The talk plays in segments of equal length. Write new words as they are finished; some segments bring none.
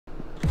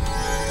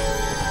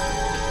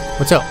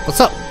What's up? What's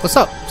up? What's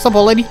up? What's up,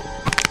 old lady?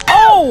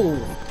 Oh!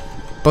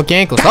 Broke your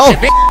ankles. Oh!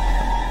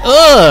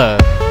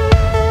 Ugh!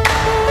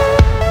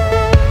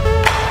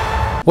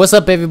 What's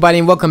up, everybody,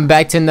 and welcome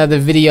back to another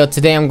video.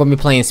 Today I'm gonna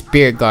be playing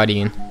Spirit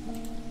Guardian.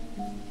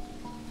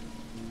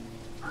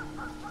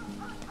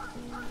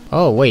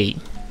 Oh, wait.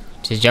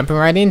 Just jumping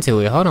right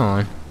into it. Hold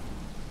on.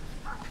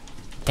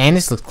 Damn,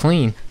 this looks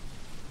clean.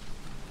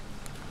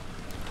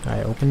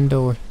 Alright, open the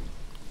door.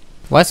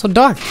 Why it's so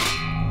dark?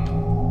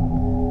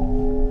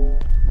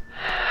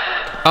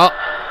 Oh.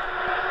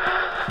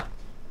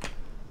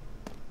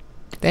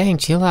 Dang,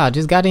 chill out.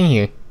 Just got in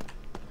here.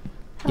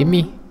 Give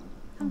me.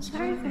 I'm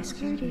sorry if I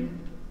scared you.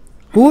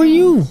 Who are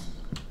you?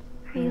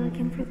 Are you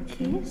looking for the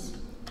keys?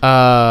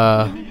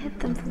 Annie hid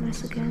them from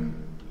us again.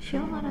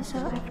 She'll let us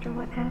out after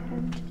what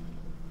happened.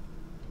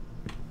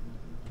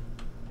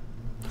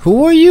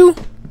 Who are you?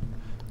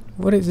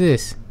 What is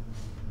this?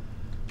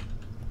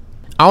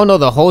 I don't know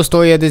the whole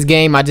story of this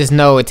game. I just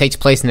know it takes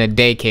place in a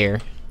daycare.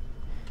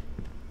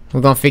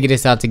 We're gonna figure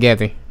this out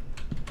together.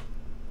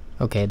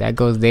 Okay, that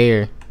goes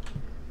there.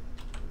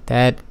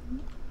 That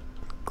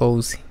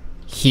goes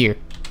here.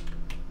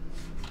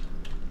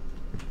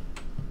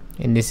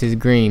 And this is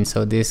green,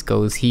 so this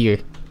goes here.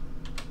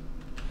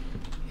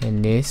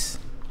 And this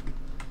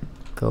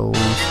goes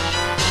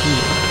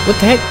here. What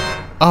the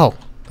heck? Oh,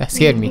 that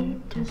scared me.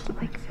 Nanny does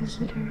like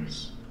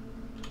visitors.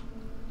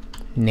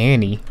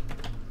 Nanny.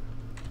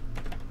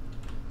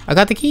 I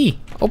got the key.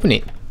 Open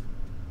it.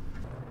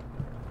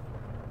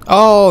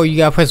 Oh, you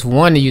gotta press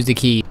 1 to use the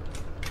key.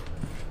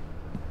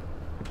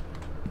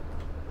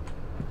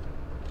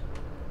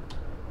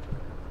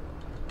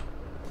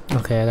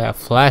 Okay, I got a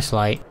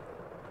flashlight.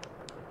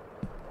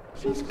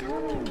 She's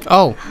coming.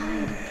 Oh.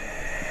 Hide.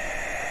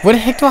 Where the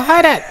heck do I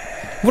hide at?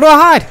 Where do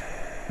I hide?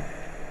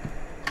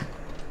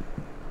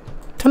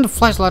 Turn the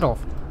flashlight off.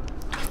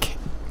 I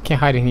can't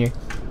hide in here.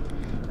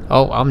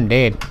 Oh, I'm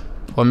dead.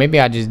 Or maybe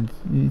I just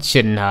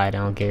shouldn't hide. I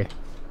don't care.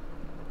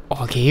 Oh,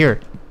 I can hear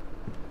it.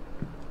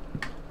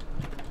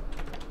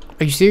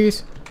 Are you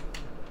serious?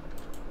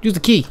 Use the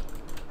key.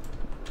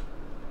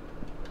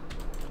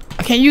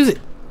 I can't use it.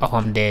 Oh,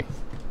 I'm dead.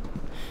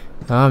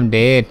 I'm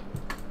dead.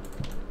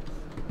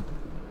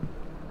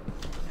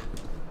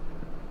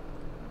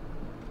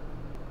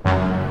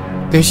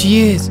 There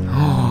she is.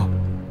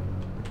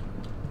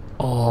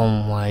 Oh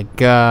my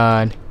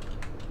god.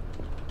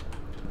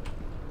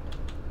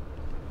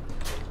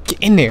 Get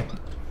in there.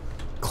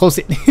 Close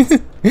it.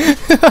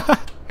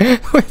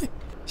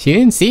 She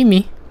didn't see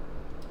me.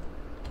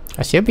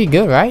 I should be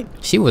good, right?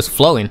 She was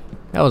flowing.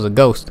 That was a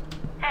ghost.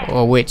 Or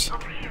a witch.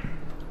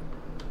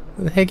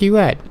 Where the heck you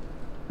at?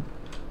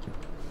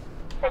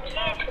 The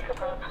key to the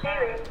blue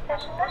playroom is in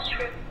this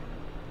room.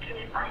 Can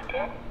you find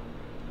it?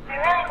 I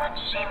really want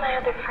to see my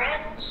other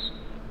friends.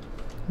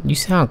 You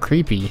sound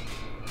creepy.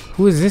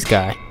 Who is this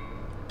guy?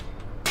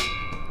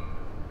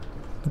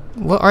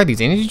 What are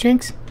these, energy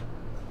drinks?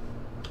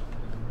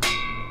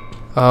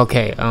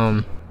 Okay,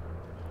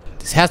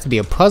 this has to be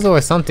a puzzle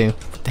or something.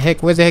 What the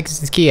heck? Where the heck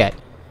is this key at?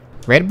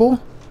 Red Bull?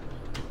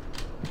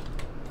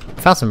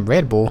 Found some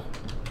Red Bull.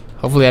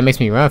 Hopefully that makes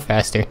me run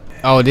faster.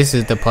 Oh, this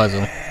is the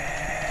puzzle.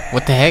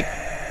 What the heck?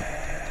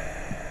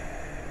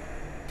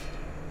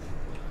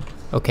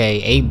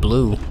 Okay, 8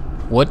 blue.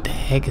 What the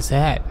heck is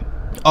that?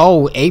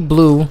 Oh, 8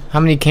 blue. How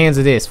many cans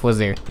of this was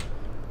there?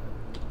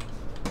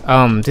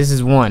 This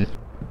is 1.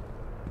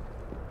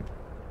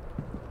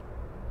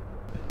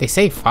 They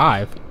say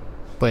 5,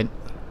 but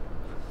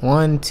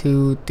 1,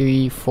 2,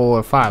 3,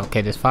 4, 5.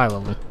 Okay, there's 5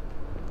 of them.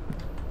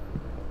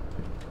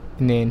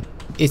 And then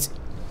it's,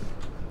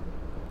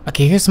 I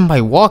can hear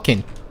somebody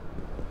walking.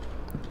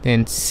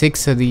 Then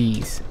 6 of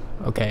these.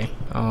 Okay.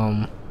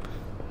 Then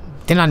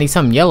I need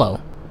something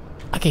yellow.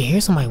 I can hear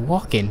somebody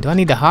walking. Do I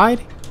need to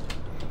hide?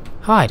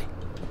 Hide.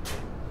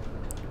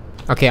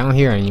 Okay, I don't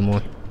hear it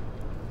anymore.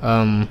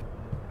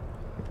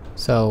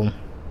 So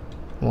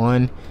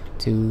 1,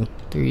 2,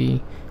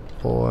 3,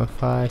 4,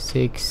 5,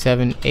 6,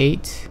 7,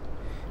 8.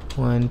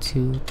 1,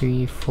 2,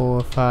 3,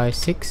 4, 5,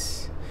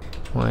 6.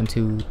 1,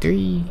 2,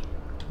 3.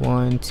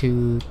 1,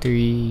 2,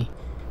 3,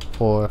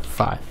 4,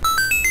 5.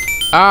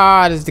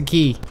 Ah, there's the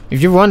key.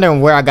 If you're wondering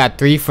where I got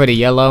 3 for the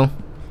yellow,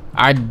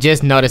 I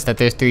just noticed that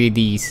there's 3 of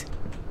these.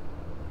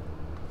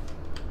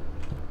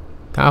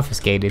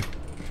 Confiscated.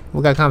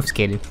 What got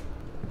confiscated?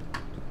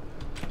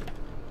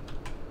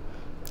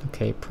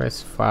 Okay,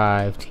 press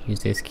 5 to use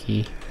this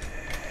key.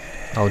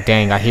 Oh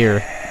dang, I hear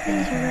her.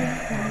 These are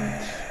red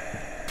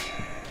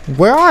ones.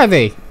 Where are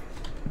they?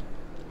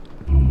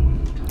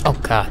 Oh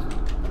god.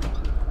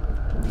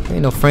 There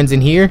ain't no friends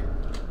in here.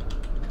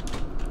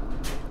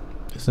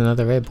 There's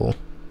another Red Bull.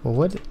 Well,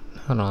 what?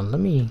 Hold on, let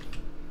me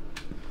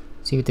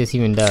see what this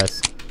even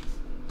does.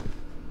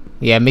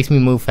 Yeah, it makes me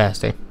move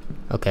faster.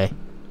 Okay.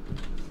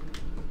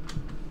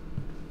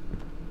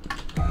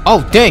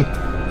 Oh, dang!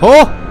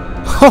 Oh!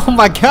 Oh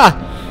my god!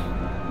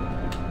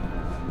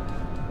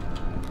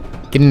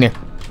 Get in there.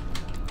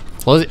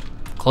 Close it.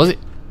 Close it.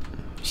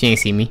 She ain't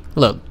see me.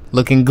 Look,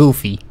 looking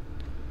goofy.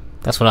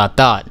 That's what I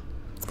thought.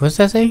 What's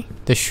that say?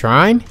 The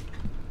shrine?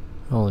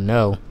 Oh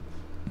no.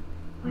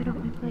 Why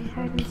don't we play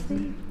hide and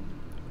seek?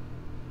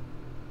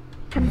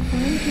 Come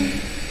find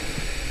me.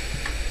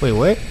 Wait,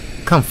 what?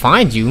 Come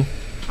find you?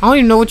 I don't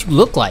even know what you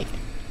look like.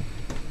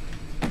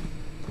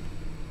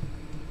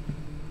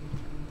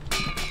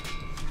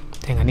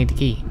 Dang, I need the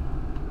key.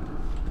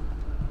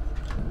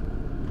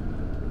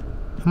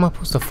 How am I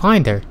supposed to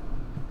find her?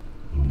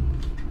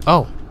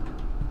 Oh.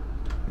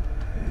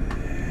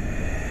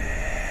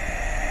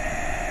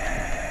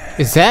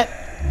 Is that?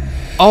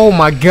 Oh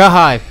my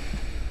god.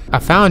 I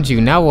found you.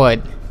 Now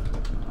what?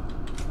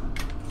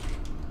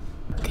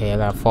 Okay, I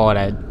gotta follow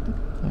that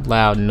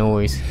loud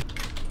noise. What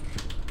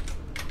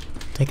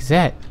the heck is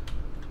that?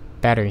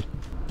 Battery.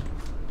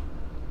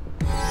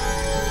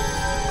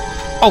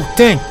 Oh,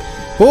 dang.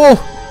 Whoa.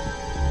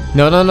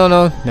 No, no, no,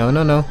 no. No,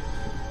 no, no.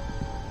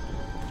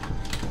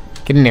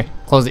 Get in there.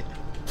 Close it.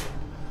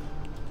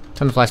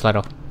 Turn the flashlight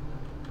off.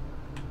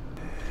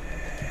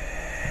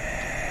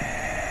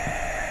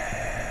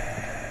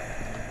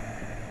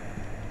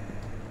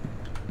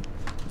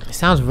 It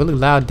sounds really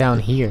loud down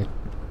here.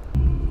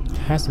 It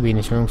has to be in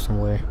this room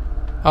somewhere.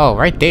 Oh,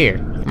 right there.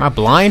 Am I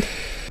blind?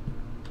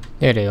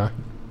 There they are.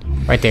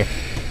 Right there.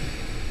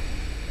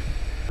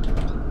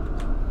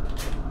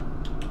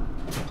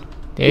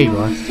 There you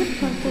are.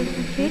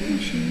 Arcade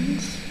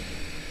machines.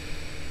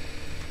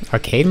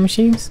 Arcade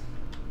machines?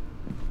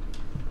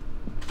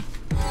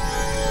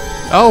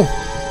 Oh!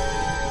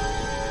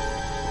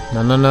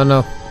 No, no, no,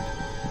 no.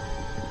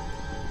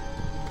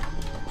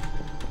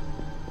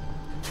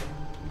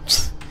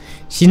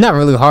 She's not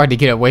really hard to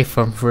get away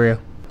from, for real.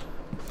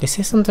 It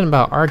says something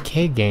about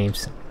arcade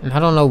games, and I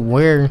don't know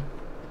where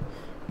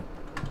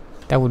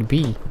that would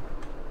be.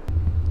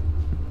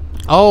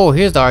 Oh,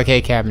 here's the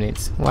arcade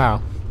cabinets.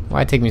 Wow.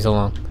 Why'd it take me so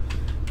long?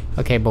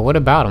 Okay, but what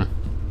about them?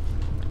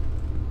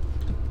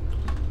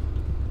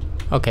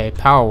 Okay,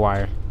 power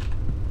wire.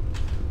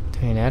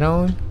 Turn that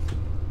on.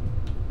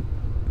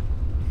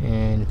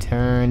 And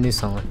turn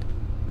this on.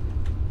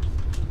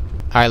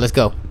 Alright, let's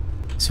go.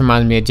 This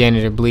reminds me of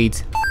Janitor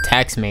Bleed's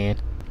Tax Man.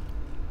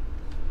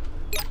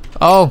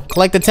 Oh,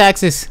 collect the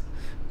taxes.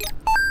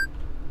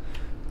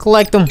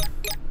 Collect them.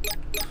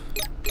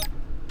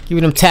 Give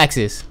me them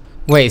taxes.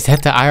 Wait, is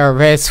that the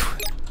IRS?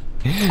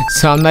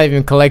 So I'm not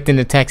even collecting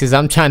the taxes.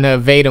 I'm trying to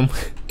evade them.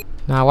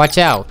 Nah, watch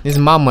out. This is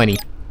my money.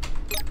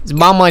 This is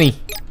my money.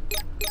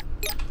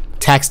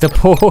 Tax the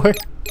poor.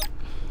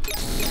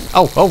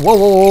 Oh, whoa, whoa,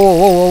 whoa, whoa,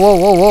 whoa,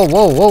 whoa, whoa,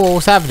 whoa, whoa, whoa,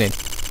 what's happening?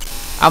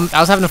 I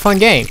was having a fun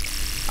game.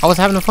 I was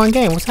having a fun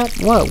game. What's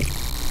happening? Whoa.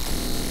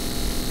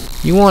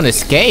 You want to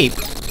escape?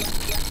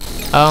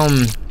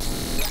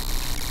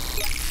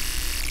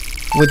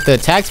 With the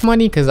tax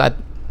money? Cause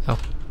oh.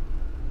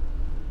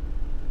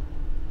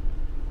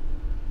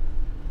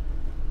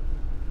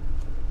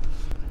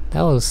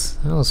 That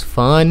was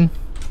fun.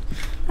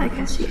 I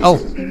guess he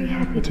isn't very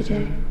happy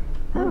today.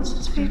 That was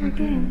his favorite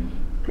game.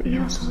 But he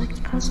also likes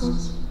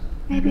puzzles.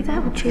 Maybe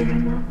that would cheer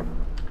him up.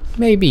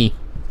 Maybe.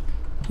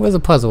 Where's the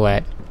puzzle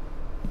at?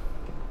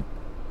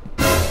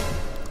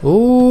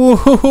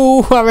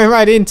 Ooh, I ran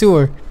right into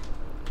her.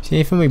 She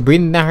ain't feel me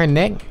breathing down her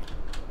neck.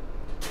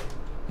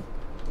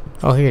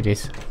 Oh, here it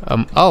is.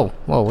 Oh,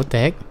 whoa, what the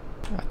heck?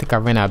 I think I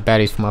ran out of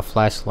batteries for my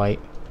flashlight.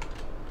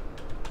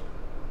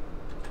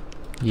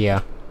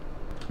 Yeah.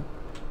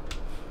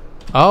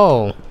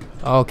 Oh,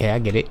 okay, I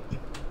get it.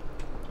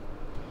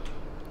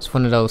 It's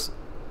one of those.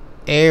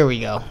 There we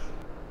go.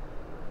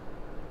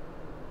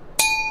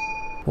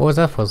 What was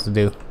I supposed to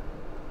do?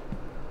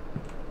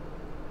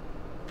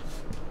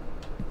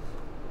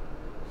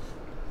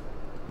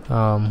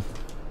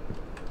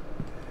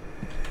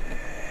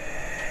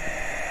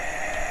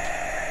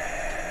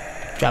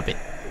 Drop it.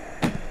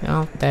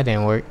 No, that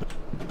didn't work.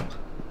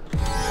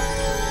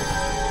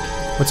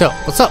 What's up?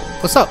 What's up?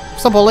 What's up?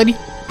 What's up, old lady?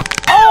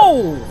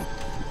 Oh!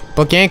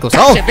 Broke your ankles.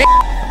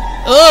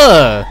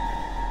 Oh!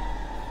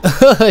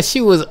 Ugh!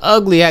 She was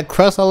ugly. Had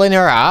crust all in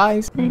her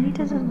eyes. Nanny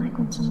doesn't like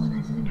when someone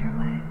is in her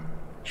way.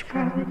 She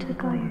probably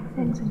took all your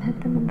things and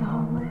hid them in the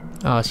hallway.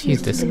 Oh,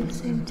 she's the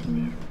same to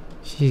me.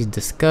 She's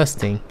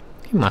disgusting.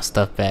 Give my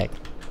stuff back.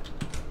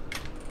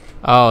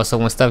 Oh, so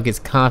when stuff gets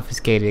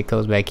confiscated, it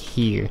goes back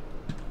here.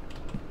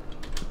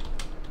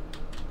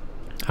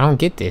 I don't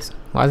get this.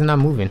 Why is it not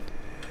moving?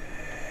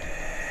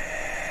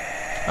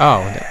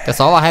 Oh, that's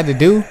all I had to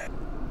do?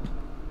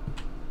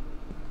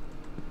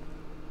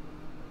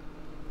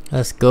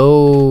 Let's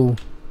go.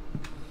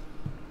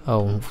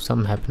 Oh,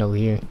 something happened over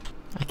here.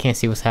 I can't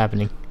see what's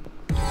happening.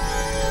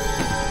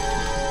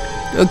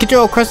 Oh, get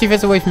your old crusty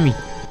face away from me.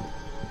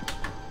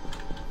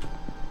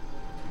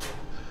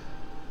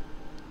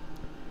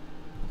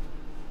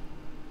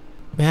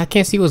 Man, I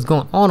can't see what's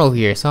going on over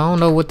here, so I don't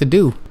know what to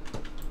do.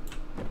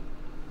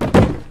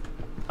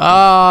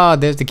 Ah,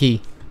 there's the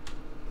key.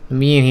 Let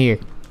me in here.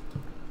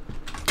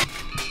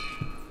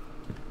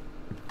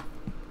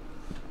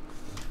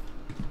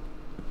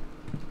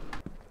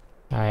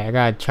 Alright, I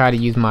gotta try to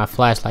use my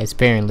flashlight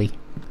sparingly.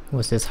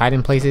 What's this,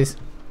 hiding places?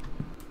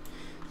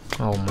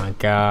 Oh my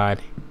god.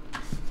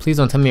 Please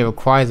don't tell me it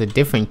requires a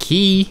different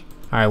key.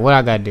 Alright, what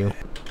I gotta do?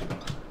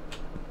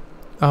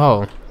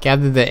 Oh,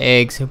 gather the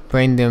eggs,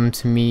 bring them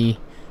to me,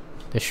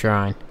 the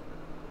shrine.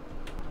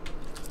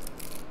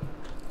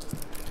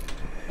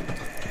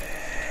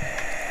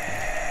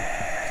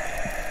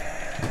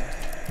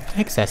 What the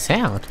heck is that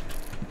sound?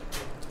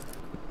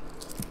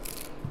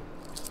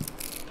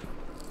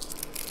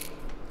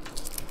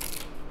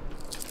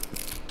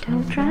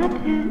 Don't drop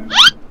it.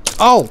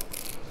 Oh!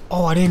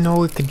 Oh, I didn't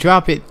know it could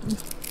drop it.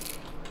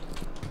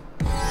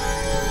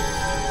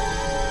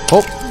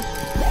 Oh!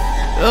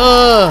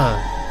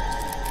 Ugh!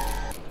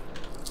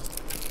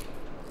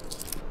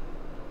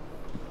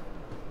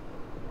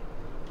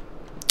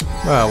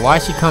 Bro, why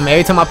she come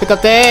every time I pick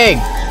up the egg?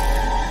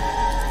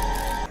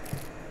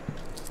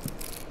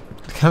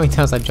 Look how many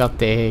times I dropped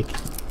the egg.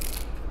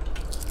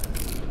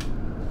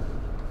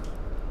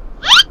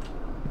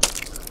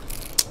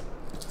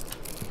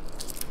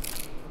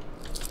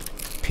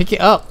 Pick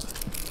it up.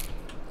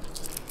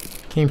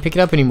 Can't even pick it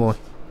up anymore.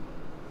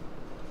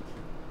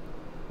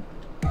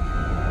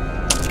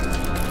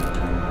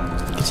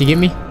 Did she get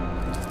me?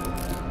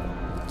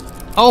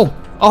 Oh!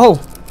 Oh!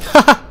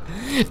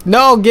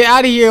 No, get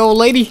out of here, old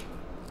lady.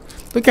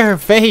 Look at her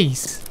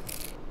face.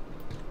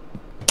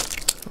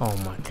 Oh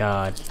my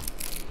god.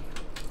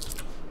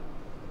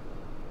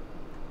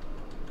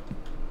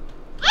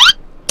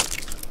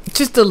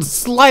 Just the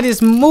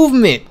slightest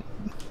movement,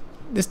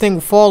 this thing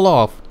will fall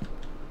off.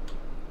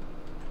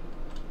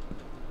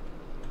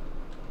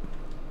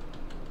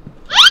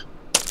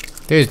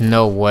 There's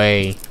no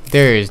way.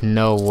 There is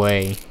no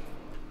way.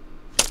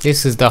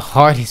 This is the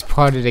hardest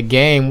part of the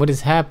game. What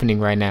is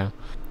happening right now?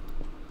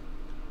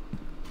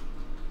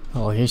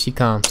 Oh, here she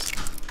comes.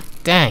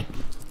 Dang.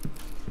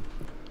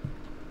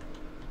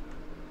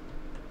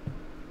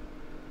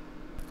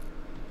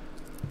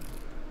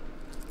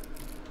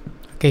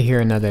 Okay, here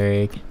another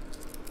egg.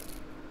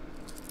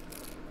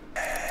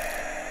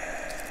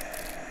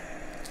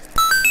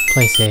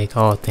 Place egg.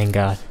 Oh, thank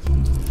God.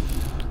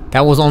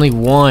 That was only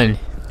one.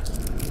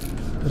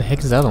 Where the heck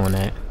is the other one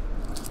at?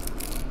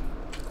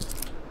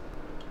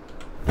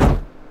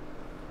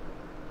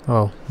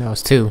 Oh, that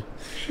was two.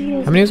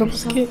 How many was I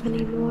supposed to get?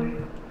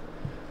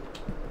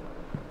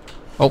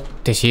 Oh,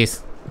 there she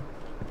is.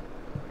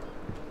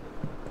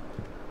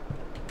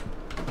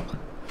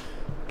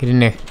 Get in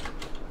there.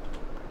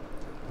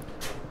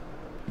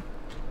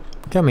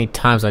 Look how many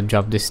times I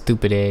dropped this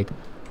stupid egg.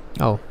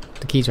 Oh,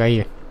 the key's right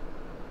here.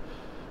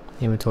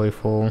 Inventory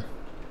full.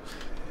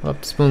 Oh,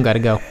 the spoon gotta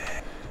go.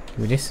 Give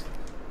me this.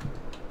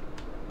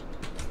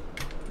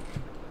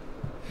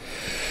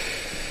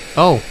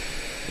 Oh,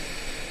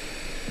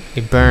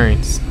 it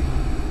burns.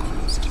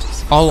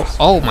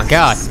 Oh my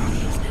God.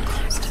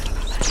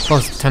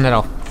 Close, turn that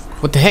off.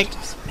 What the heck?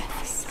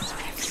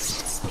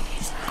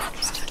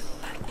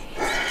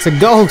 It's a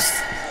ghost.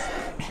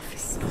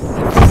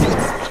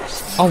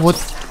 Oh, what?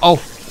 Oh,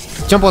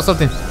 jump on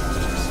something.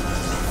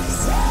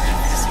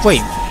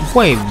 Wait,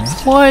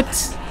 what?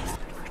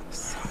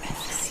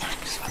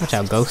 Watch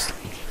out, ghost.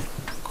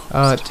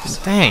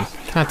 Dang.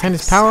 Can I turn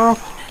this power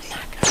off?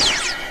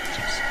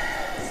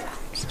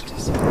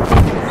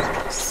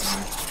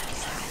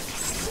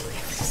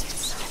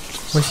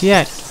 Where's she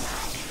at?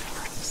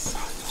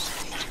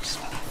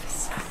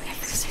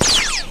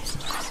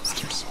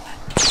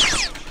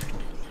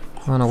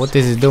 I don't know what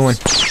this is doing.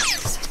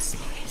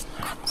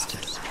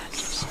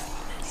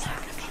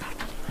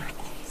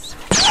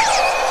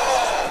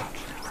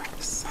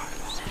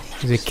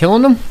 Is it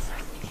killing them?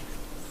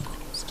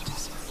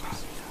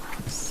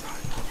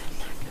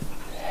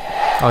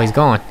 Oh, he's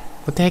gone.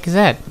 What the heck is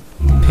that?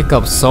 Pick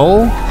up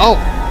soul? Oh!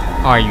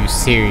 Are you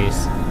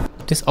serious?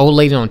 This old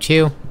lady don't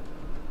chill.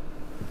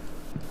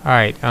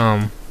 Alright,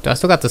 do I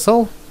still got the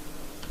soul?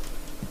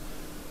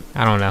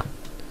 I don't know.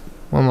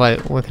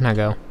 Where can I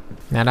go?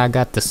 Now that I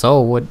got the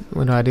soul, what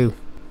do I do?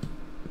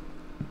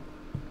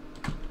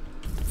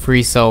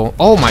 Free soul.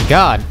 Oh my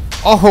God!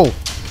 Oh!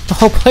 The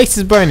whole place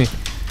is burning!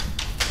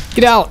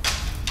 Get out!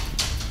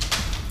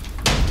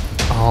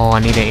 Oh, I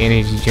need an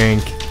energy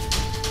drink.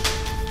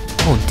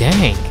 Oh,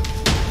 dang.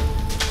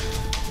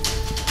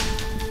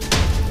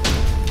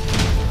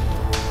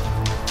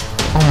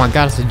 Oh my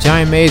God, it's a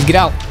giant maze. Get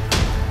out!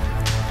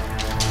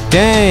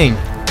 Dang!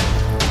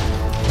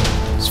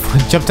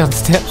 Just jump down the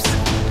steps.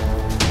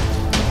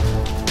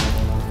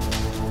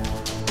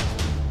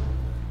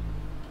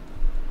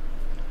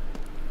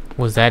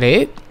 Was that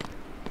it?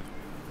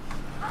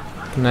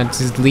 Can I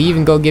just leave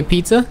and go get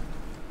pizza?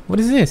 What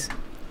is this?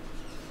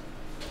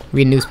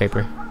 Read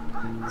newspaper.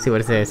 See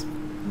what it says.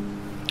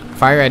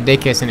 Fire at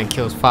daycare center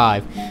kills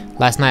 5.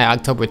 Last night,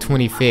 October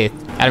 25th,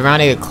 at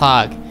around 8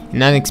 o'clock,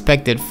 an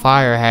unexpected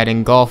fire had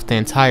engulfed the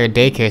entire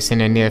daycare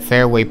center near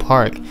Fairway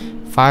Park.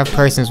 5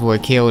 persons were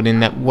killed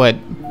in that what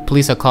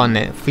police are calling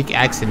a freak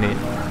accident,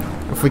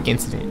 a freak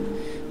incident.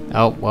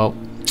 Oh well,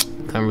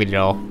 couldn't read it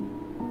all.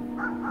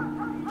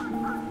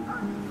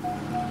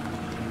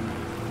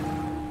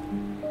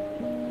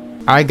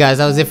 Alright guys,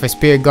 that was it for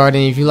Spirit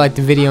Garden. If you liked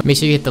the video, make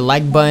sure you hit the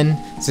like button,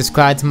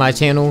 subscribe to my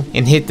channel,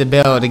 and hit the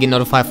bell to get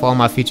notified for all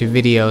my future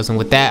videos. And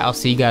with that, I'll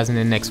see you guys in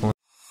the next one.